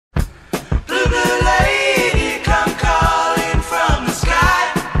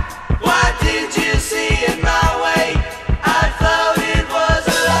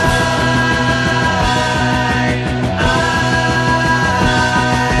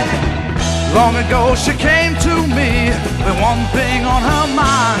Long ago she came to me with one thing on her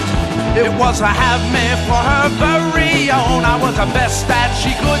mind. It was to have me for her very own. I was the best that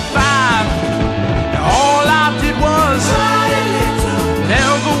she could find. And all I did was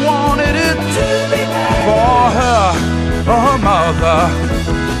never wanted it to be for her, or her mother,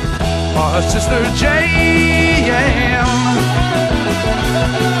 or her sister Jane.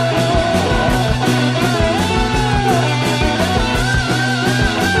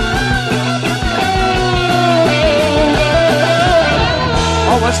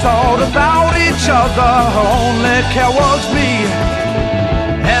 Always thought about each other, her only care was me.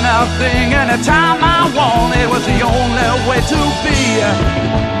 Anything, anytime I wanted was the only way to be.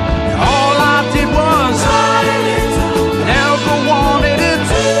 All I did was never wanted it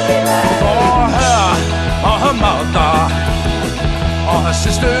for her, or her mother, or her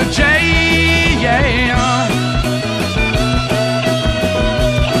sister Jane.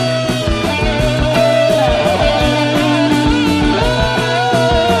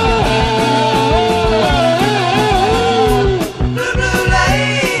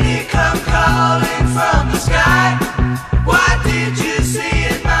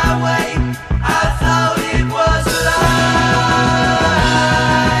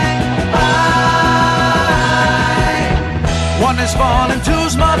 Fun and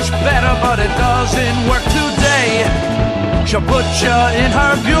two's much better, but it doesn't work today. She'll put you in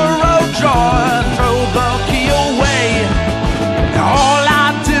her bureau drawer and throw the key away. All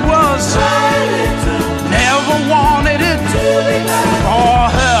I did was never wanted it for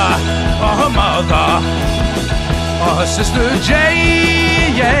her, or her mother, or her sister Jane.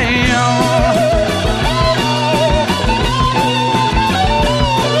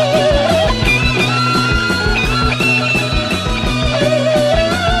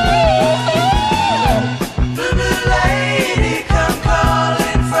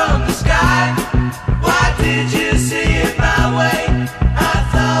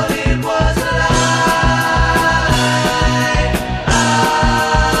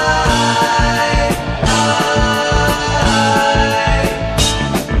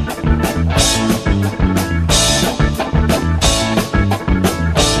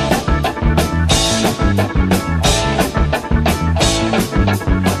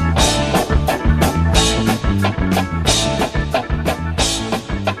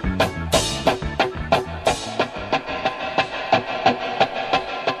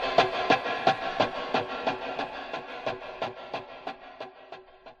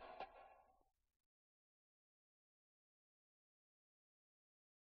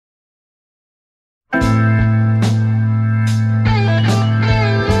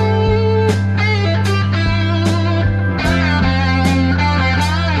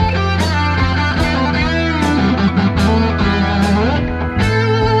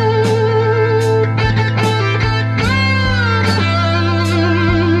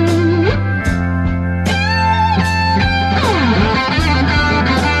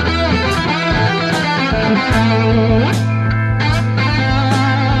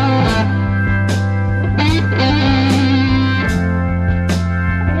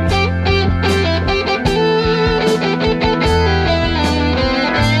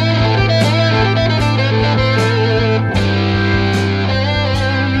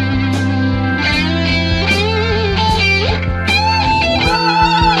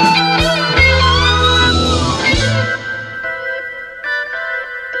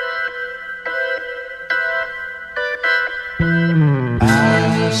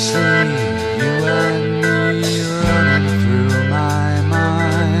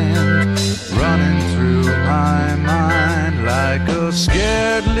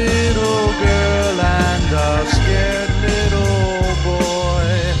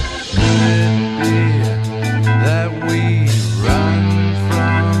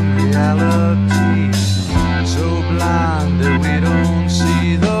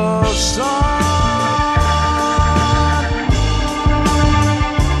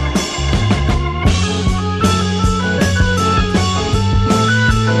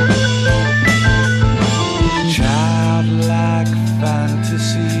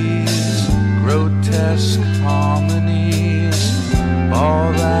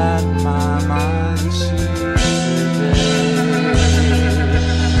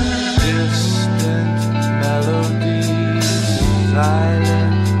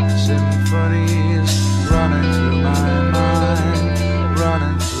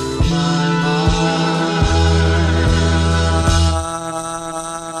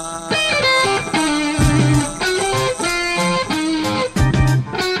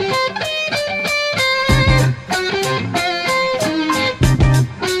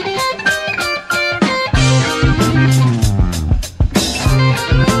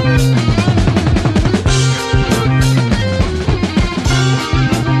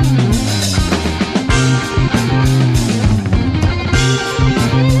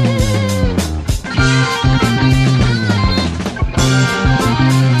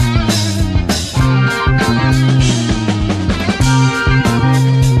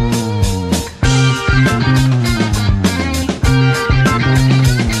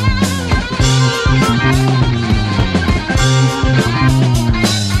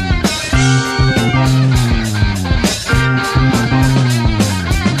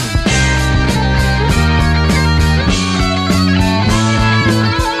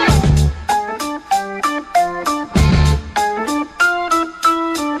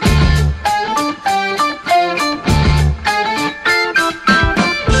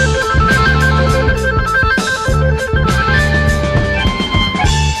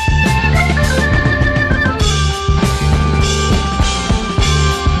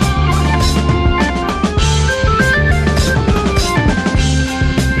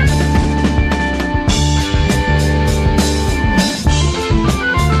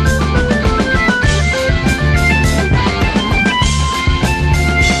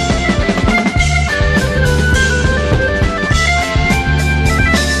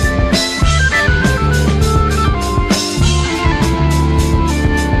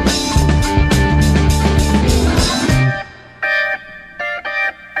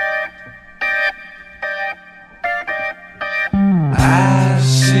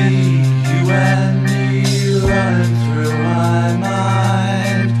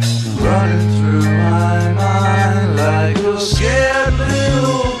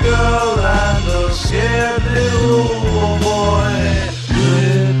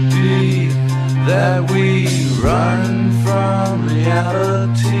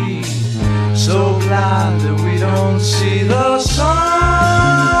 see the sun.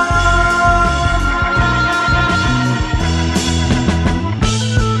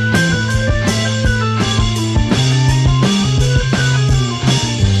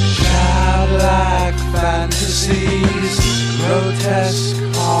 Childlike fantasies, grotesque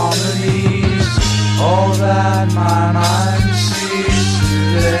harmonies, all that my mind sees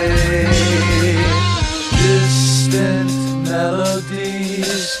today. Distant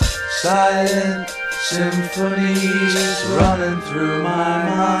melodies, silent symphonies, running through my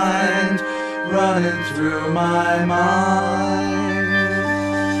mind, running through my mind.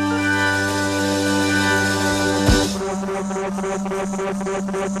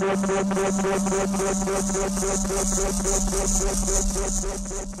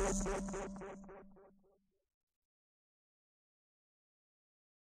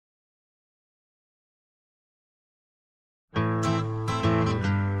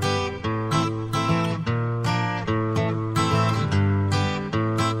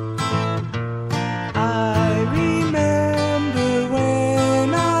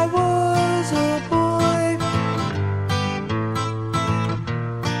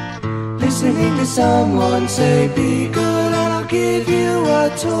 Listening to someone say be good and I'll give you a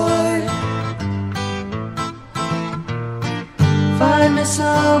toy. Find me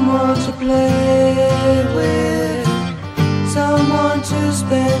someone to play with, someone to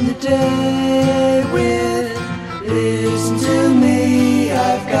spend the day with. Listen to me,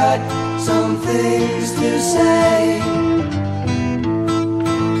 I've got some things to say.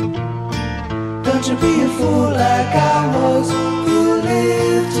 Don't you be a fool like I was, you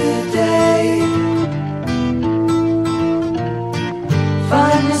live today.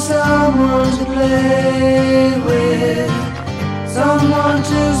 Find me someone to play with, someone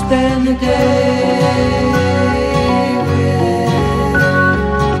to spend the day with.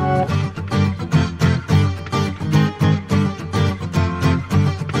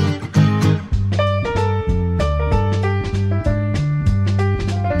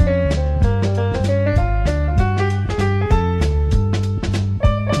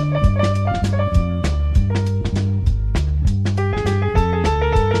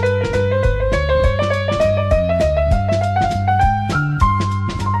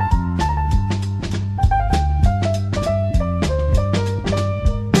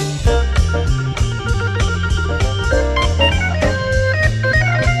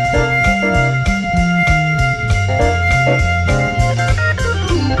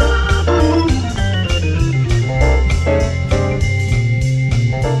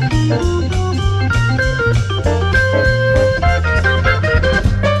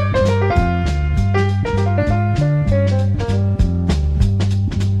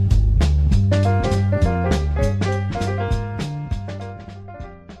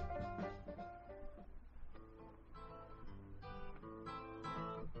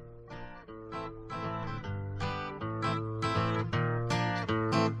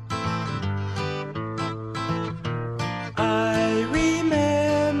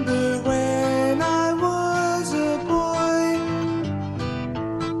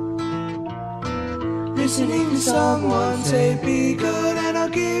 Listening to someone say be good and I'll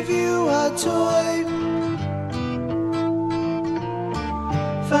give you a toy.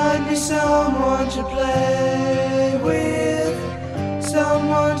 Find me someone to play with,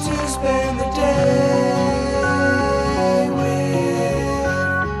 someone to spend the day with.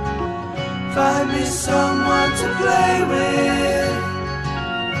 Find me someone to play with,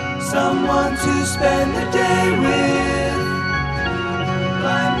 someone to spend the day with.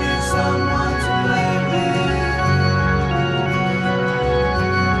 Find me someone to play with.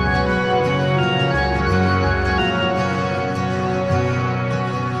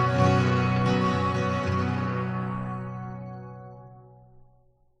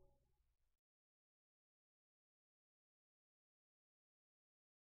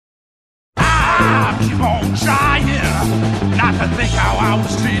 Keep on trying not to think how I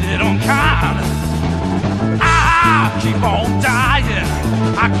was treated unkind. I keep on dying.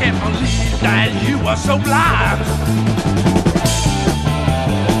 I can't believe that you were so blind.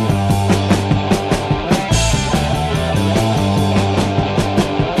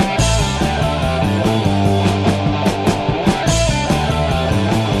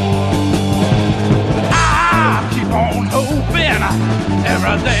 I keep on hoping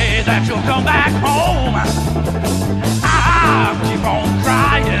every day that you'll come back home. I keep on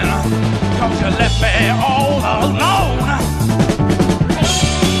crying 'cause you left me all alone.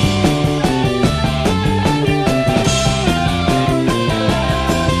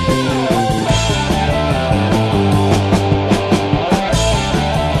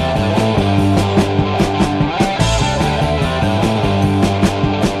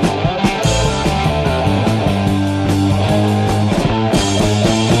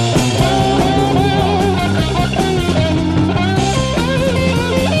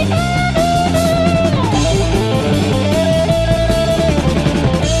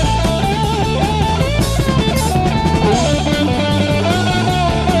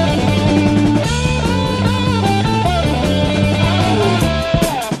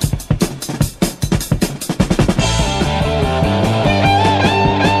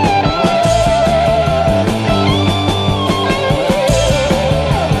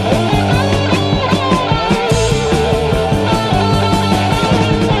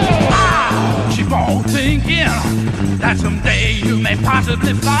 that someday you may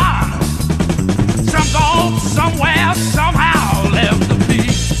possibly find some gold somewhere, somehow left to be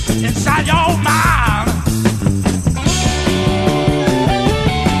inside your mind.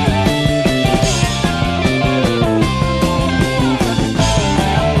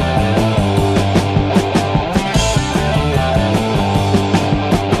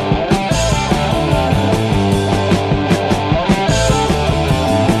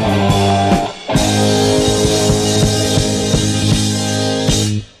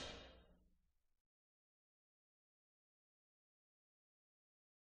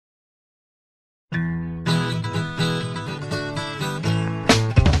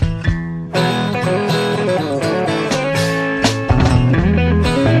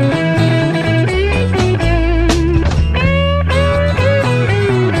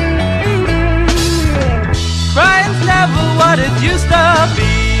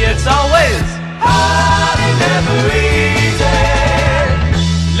 It's always hard and never easy.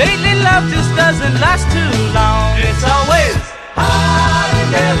 Lately love just doesn't last too long. It's always hard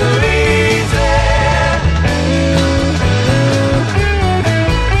and never easy.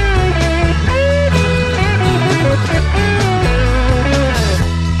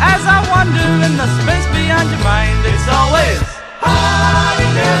 As I wander in the space beyond your mind, it's always hard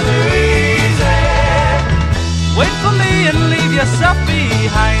and never easy. Wait for me and leave yourself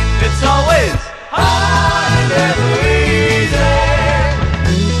behind. It's always hard and never easy.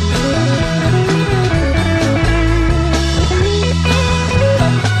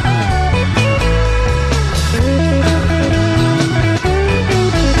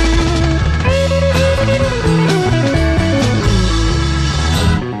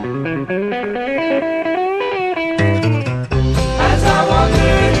 As I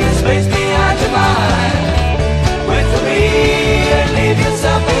wander in the space beyond your mind, wait for me and leave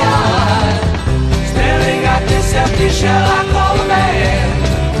yourself behind. Staring at this empty shell I call a man.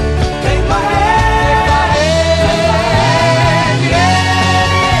 Take my hand, take my hand, yeah.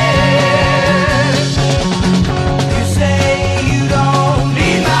 You say you don't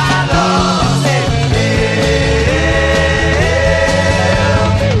need my love, say hell.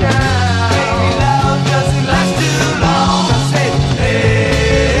 Baby, love doesn't last too long, say hell.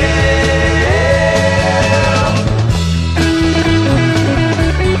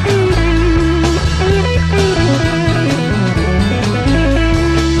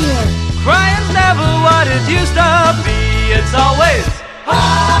 Crying's never what it used to be. It's always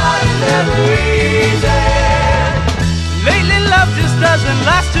hard and never easy. Lately love just doesn't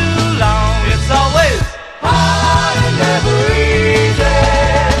last too long. It's always hard and never easy.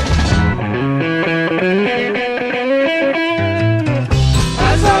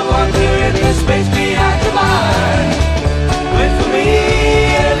 As I wander in the space beyond your mind, wait for me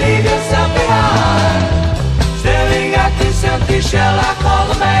and leave yourself behind. Staring at this empty shell I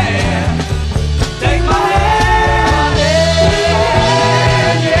call a man. Take my hand, yeah.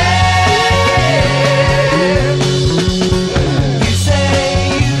 You say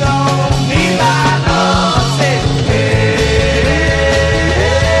you don't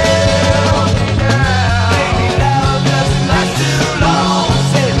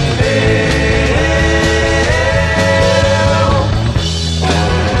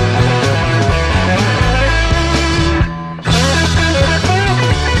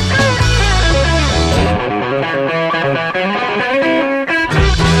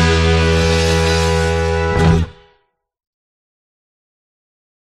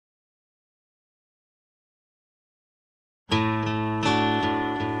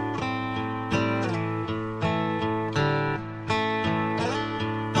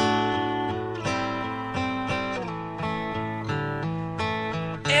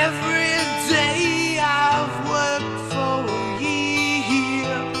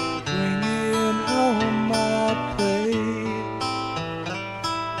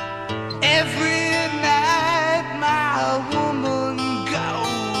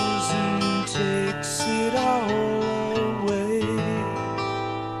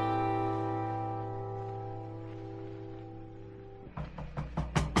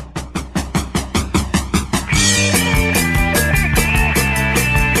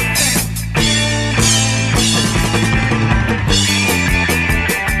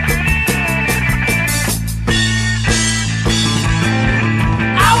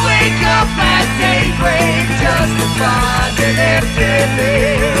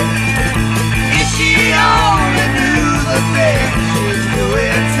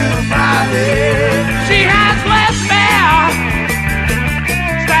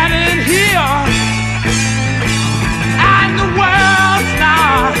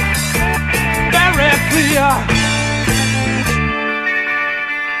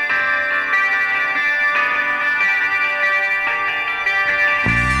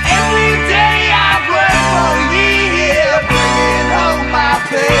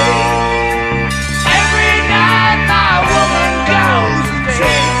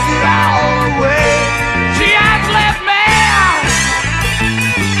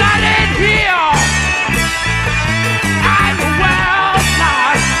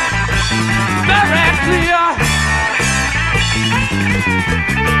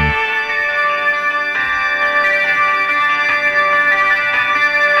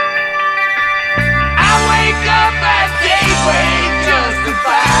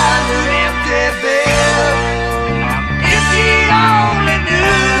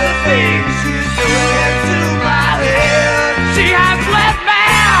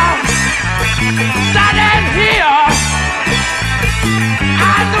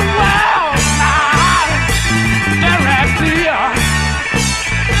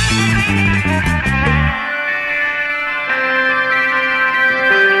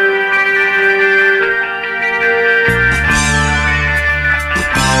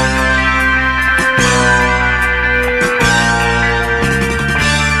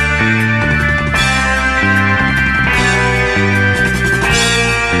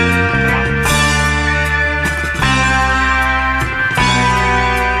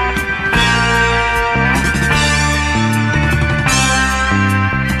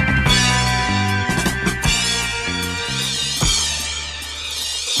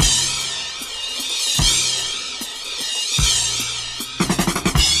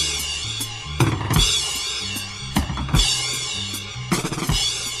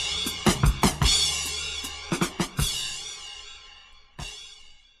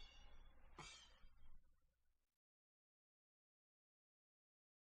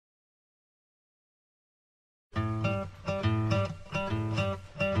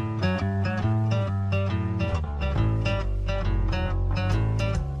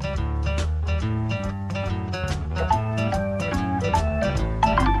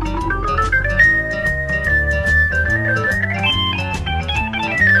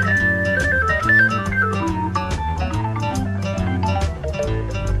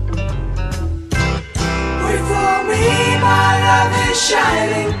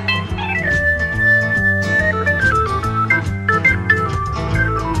shining.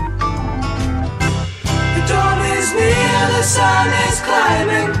 The dawn is near, the sun is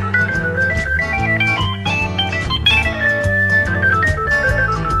climbing.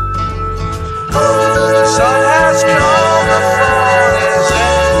 The sun has come, the fall is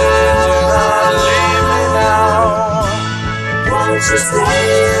ended. Do not leave me now. Won't you stay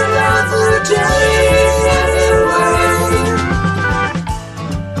another day anyway?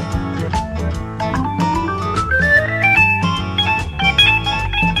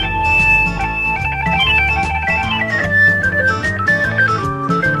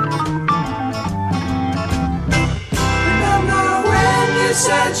 Remember when you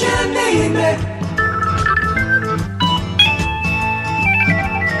said you need me?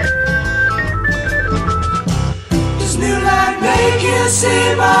 Does new light make you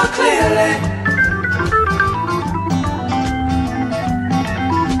see more clearly?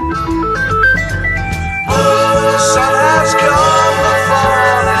 The sun has come, the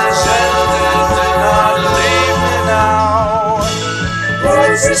fall is ended. Do not leave me now.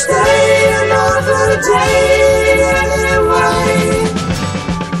 Won't you stay another day anyway?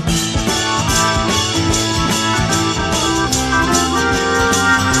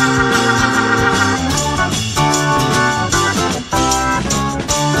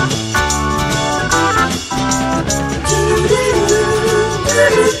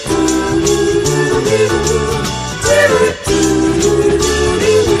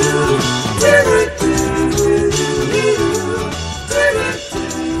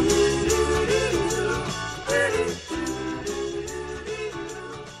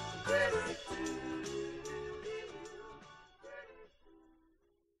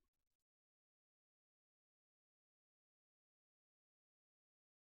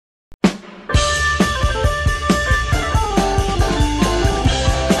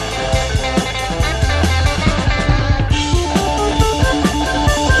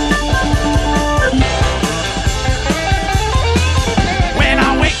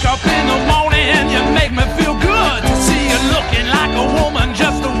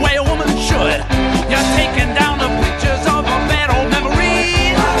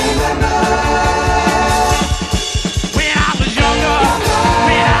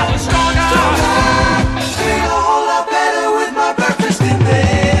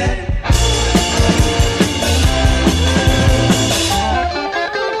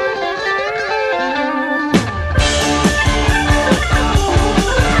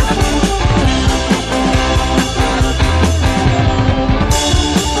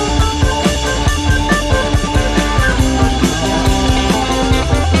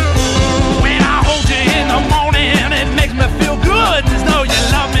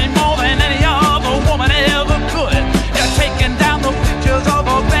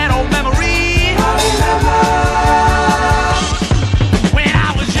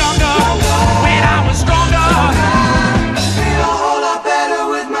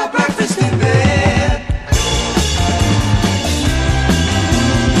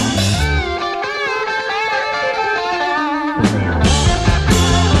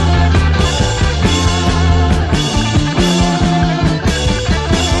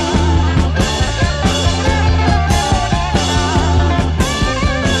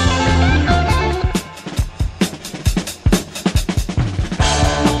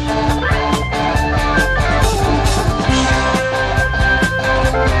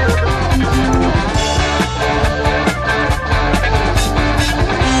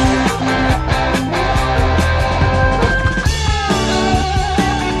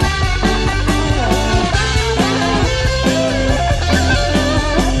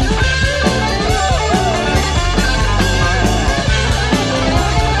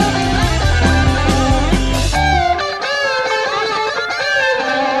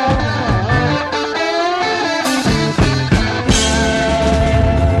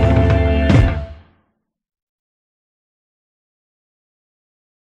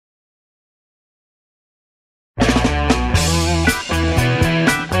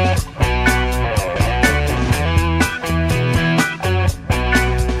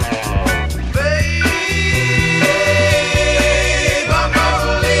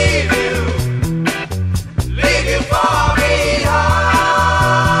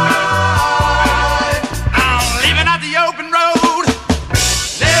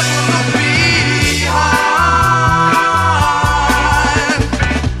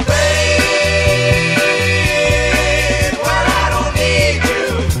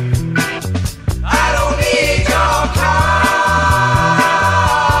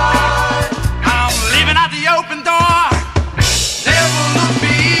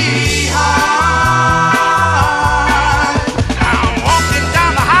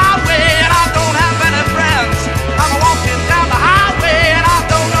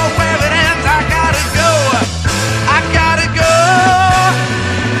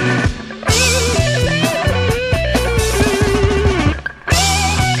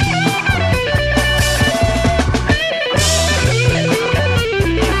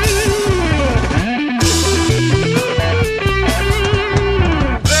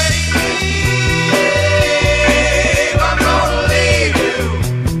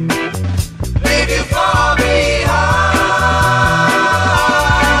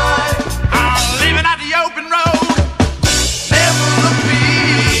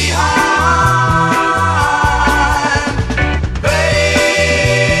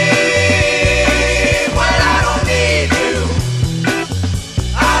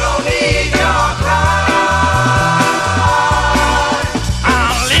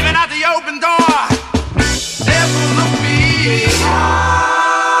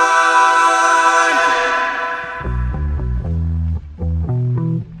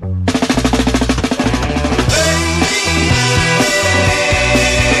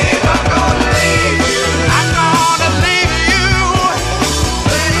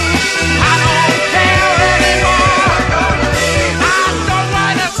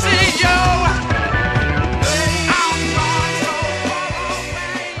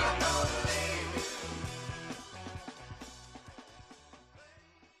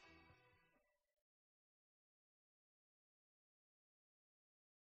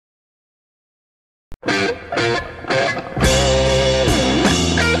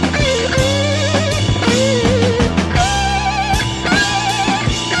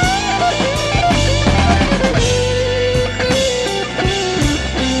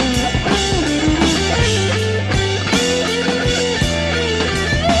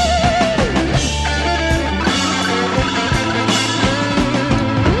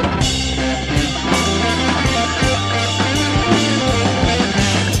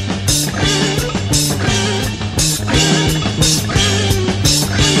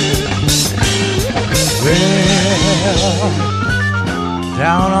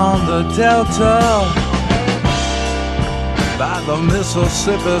 down on the delta by the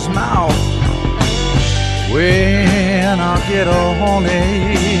Mississippi's mouth. When I get a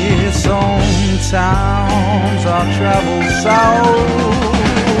horny, sometimes I travel south.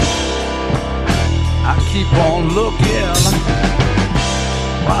 I keep on looking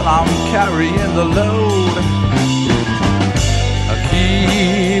while I'm carrying the load. I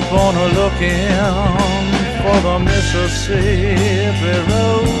keep on looking for the Mississippi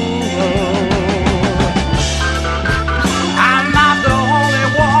Road. I'm not the only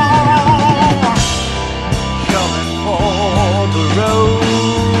one coming for the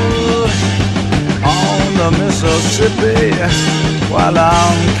road on the Mississippi while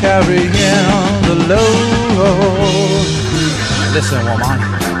I'm carrying the load. Listen, woman,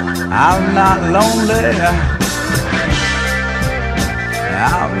 I'm not lonely,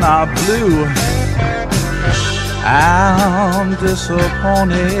 I'm not blue, I'm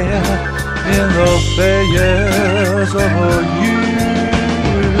disappointed in the failures of you.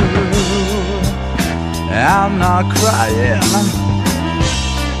 I'm not crying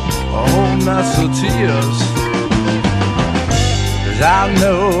a whole mess of tears, 'cause I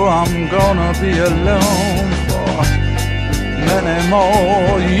know I'm gonna be alone for many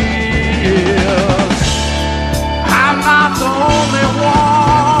more years. I'm not the only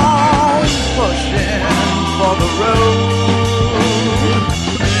one pushing for the road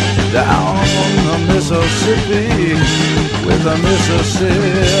down the Mississippi with the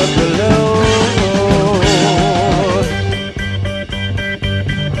Mississippi load.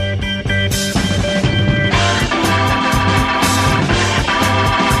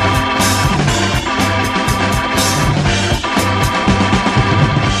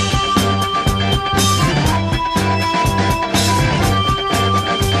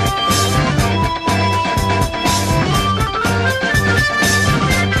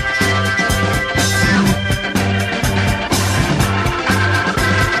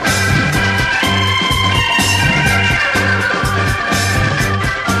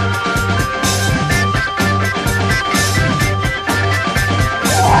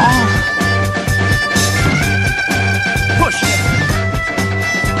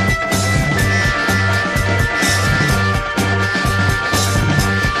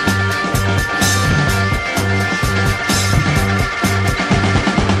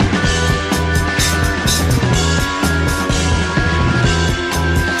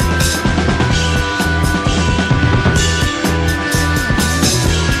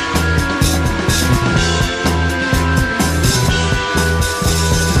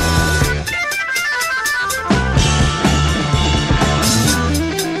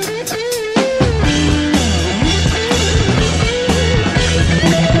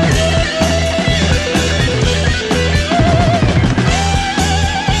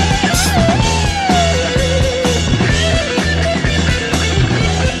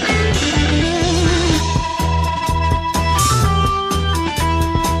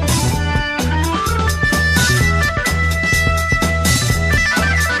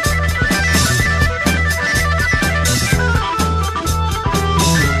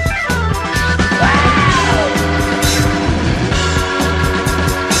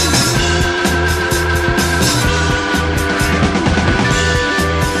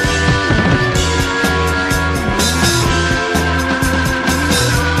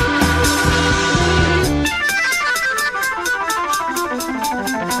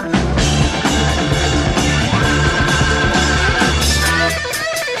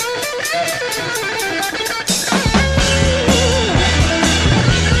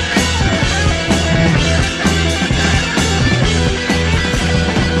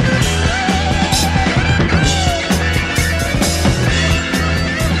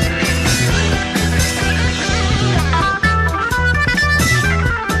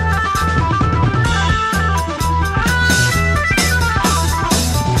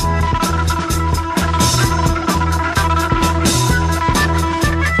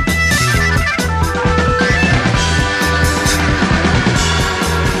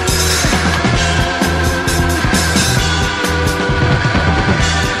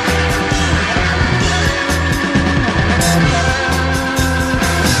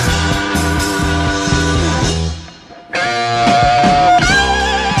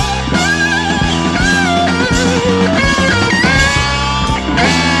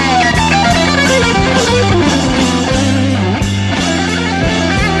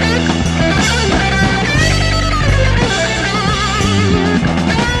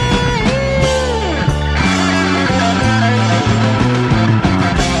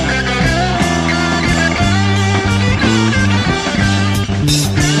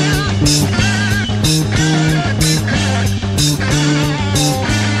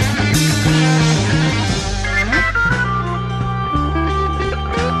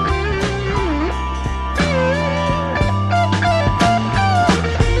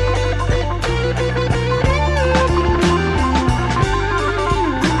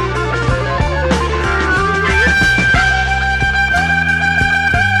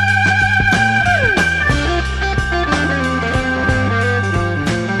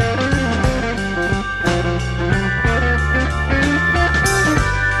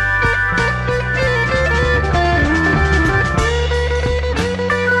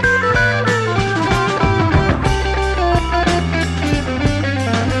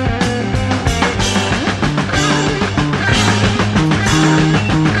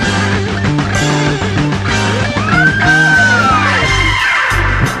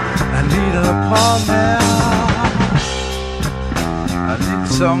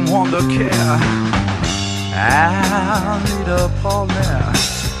 someone to care. I need a partner.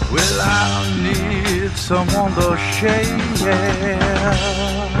 Well, I need someone to share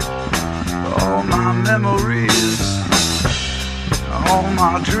all my memories, all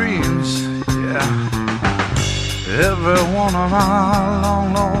my dreams, yeah. Every one of my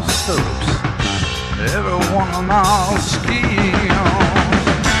long lost hopes, every one of my schemes.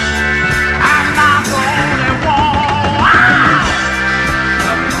 I'm not the only one.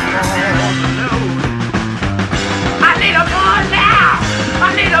 I'm not alone. I need a boy now. I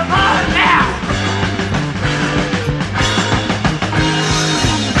need a boy now.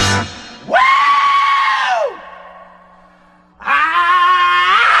 Woo! I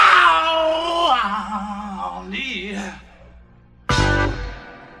need.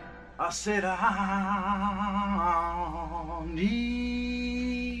 I said I need.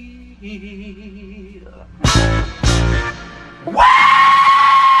 Woo!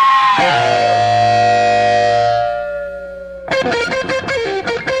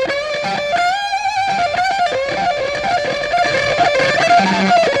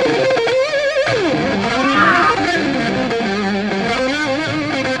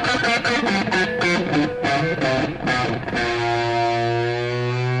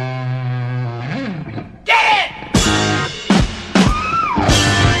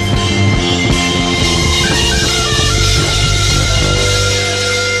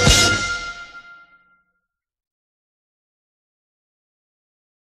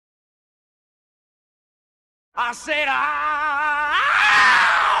 I said I